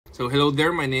So hello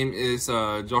there, my name is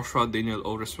Joshua Daniel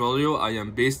Oresuelio. I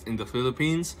am based in the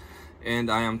Philippines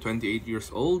and I am 28 years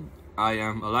old. I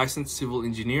am a licensed civil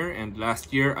engineer and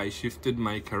last year I shifted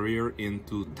my career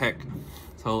into tech.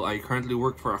 So I currently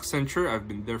work for Accenture. I've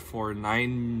been there for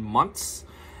 9 months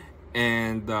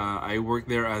and I work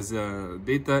there as a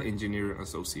data engineer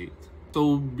associate.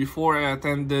 So before I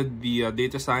attended the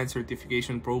data science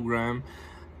certification program,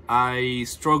 I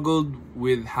struggled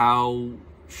with how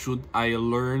should I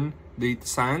learn data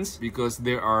science, because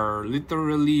there are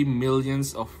literally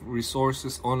millions of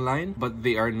resources online, but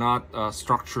they are not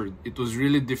structured. It was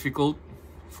really difficult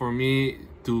for me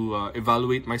to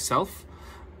evaluate myself,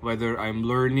 whether I'm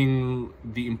learning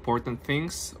the important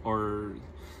things or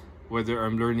whether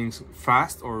I'm learning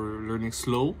fast or learning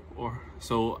slow, or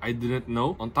so I didn't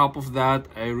know. On top of that,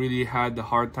 I really had a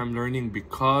hard time learning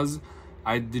because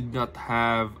I did not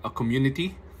have a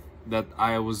community that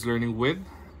I was learning with.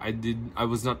 I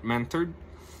was not mentored,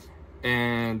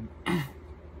 and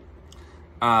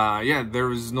yeah, there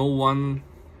was no one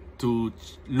to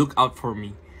look out for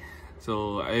me.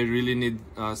 So I really need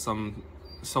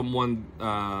someone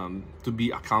to be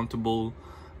accountable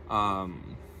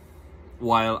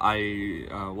while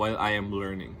I am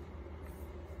learning.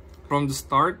 From the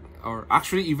start, or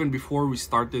actually even before we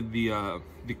started the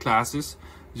classes,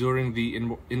 during the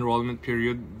enrollment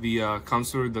period, the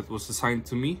counselor that was assigned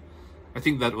to me, I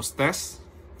think that was Tess,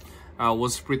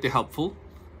 was pretty helpful.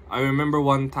 I remember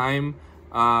one time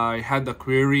I had a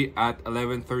query at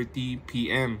 11:30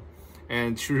 p.m.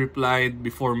 and she replied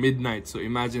before midnight. So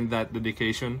imagine that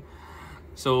dedication.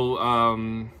 So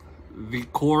the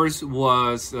course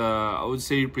was, I would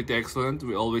say, pretty excellent.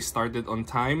 We always started on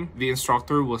time. The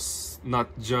instructor was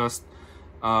not just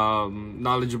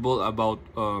knowledgeable about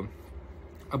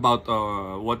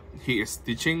what he is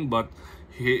teaching, but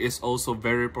he is also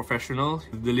very professional.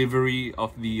 The delivery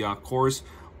of the course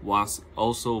was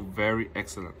also very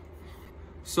excellent.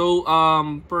 So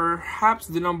perhaps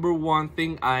the number one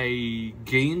thing I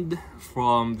gained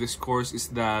from this course is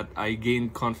that I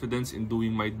gained confidence in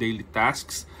doing my daily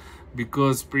tasks,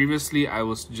 because previously I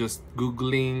was just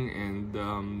Googling and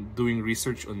doing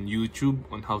research on YouTube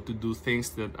on how to do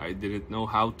things that I didn't know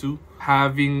how to.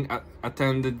 Having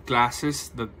attended classes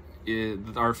that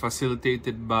are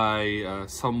facilitated by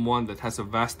someone that has a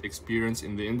vast experience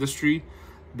in the industry,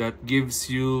 that gives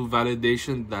you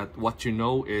validation that what you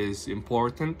know is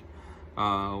important,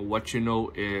 what you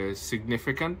know is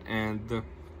significant, and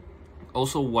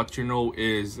also what you know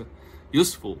is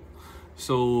useful.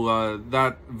 So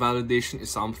that validation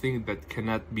is something that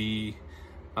cannot be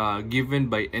given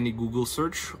by any Google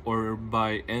search or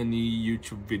by any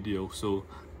YouTube video. So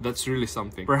that's really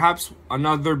something. Perhaps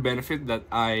another benefit that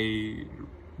I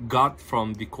got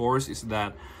from the course is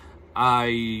that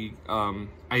I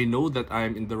know that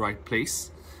I'm in the right place.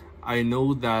 I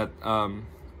know that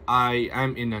I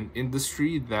am in an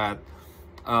industry that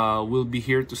will be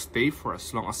here to stay for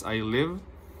as long as I live.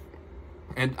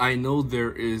 And I know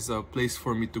there is a place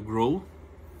for me to grow,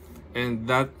 and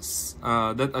that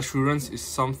assurance is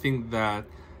something that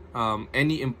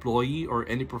any employee or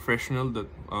any professional that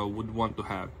would want to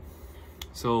have.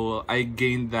 So I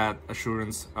gained that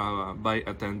assurance by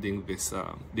attending this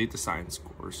data science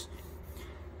course.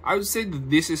 I would say that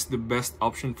this is the best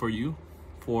option for you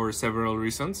for several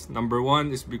reasons. Number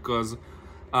one is because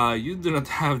you do not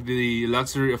have the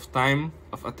luxury of time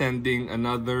of attending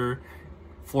another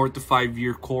 4 to 5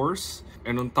 year course,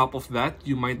 and on top of that,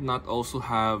 you might not also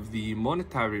have the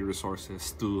monetary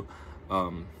resources to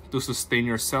sustain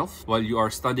yourself while you are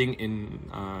studying in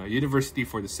university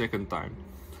for the second time.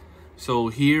 So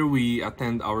here we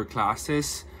attend our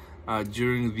classes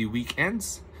during the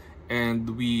weekends,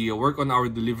 and we work on our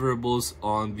deliverables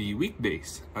on the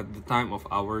weekdays at the time of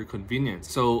our convenience.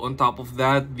 So on top of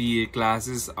that, the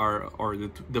classes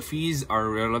the fees are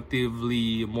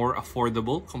relatively more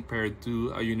affordable compared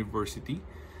to a university.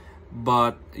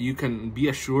 But you can be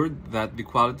assured that the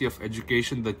quality of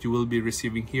education that you will be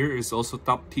receiving here is also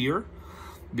top tier,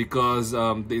 because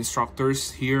the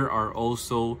instructors here are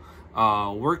also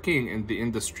working in the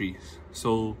industry.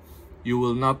 So you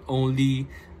will not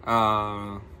only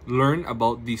learn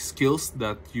about the skills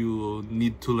that you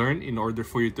need to learn in order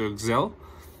for you to excel,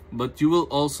 but you will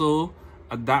also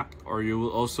adapt, or you will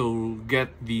also get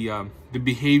the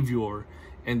behavior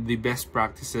and the best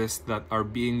practices that are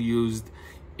being used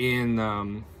in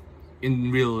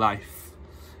real life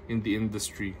in the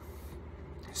industry.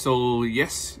 So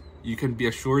yes, you can be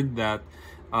assured that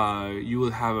you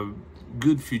will have a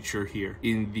good future here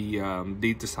in the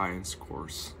data science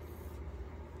course.